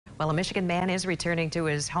Well, a Michigan man is returning to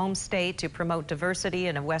his home state to promote diversity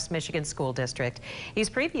in a West Michigan school district. He's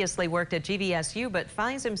previously worked at GVSU, but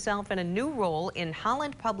finds himself in a new role in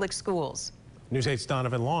Holland Public Schools. News 8's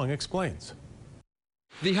Donovan Long explains.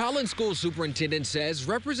 The Holland School Superintendent says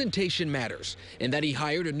representation matters and that he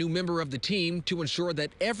hired a new member of the team to ensure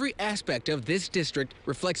that every aspect of this district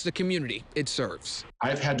reflects the community it serves.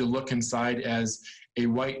 I've had to look inside as a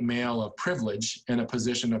white male of privilege in a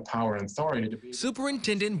position of power and authority to be.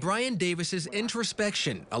 Superintendent Brian Davis's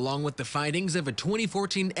introspection, along with the findings of a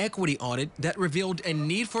 2014 equity audit that revealed a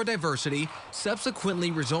need for diversity, subsequently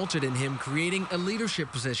resulted in him creating a leadership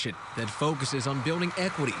position that focuses on building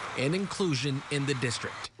equity and inclusion in the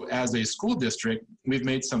district. As a school district, we've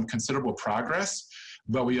made some considerable progress,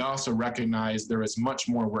 but we also recognize there is much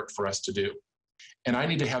more work for us to do. And I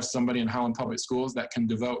need to have somebody in Holland Public Schools that can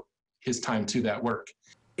devote his time to that work.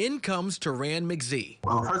 In comes Taran McZee.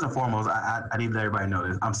 Well, first and foremost, I need to let everybody know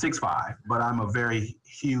this. I'm 6'5", but I'm a very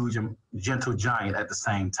huge and gentle giant at the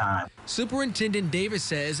same time. Superintendent Davis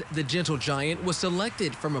says the gentle giant was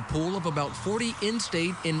selected from a pool of about 40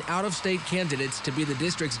 in-state and out-of-state candidates to be the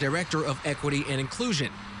district's director of equity and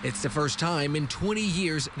inclusion. It's the first time in 20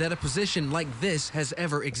 years that a position like this has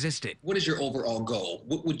ever existed. What is your overall goal?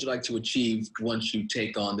 What would you like to achieve once you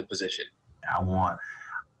take on the position? I want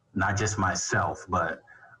not just myself, but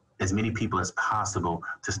as many people as possible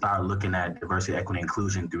to start looking at diversity, equity, and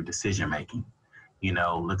inclusion through decision making. You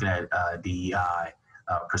know, looking at DEI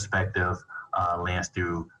perspective lens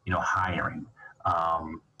through, hiring,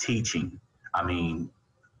 teaching. I mean,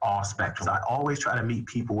 all spectrums. I always try to meet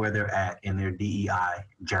people where they're at in their DEI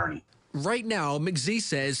journey. Right now, McZee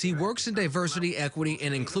says he works in diversity, equity,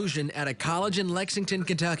 and inclusion at a college in Lexington,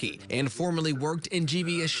 Kentucky, and formerly worked in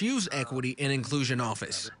GVSU's equity and inclusion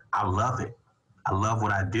office. I love it. I love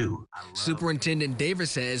what I do. Superintendent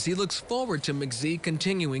Davis says he looks forward to McZee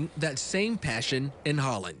continuing that same passion in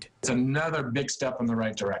Holland. It's another big step in the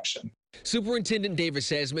right direction. Superintendent Davis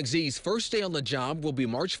says McZee's first day on the job will be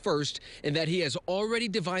March 1st and that he has already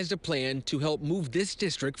devised a plan to help move this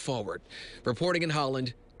district forward. Reporting in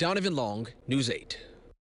Holland, Donovan Long, News 8.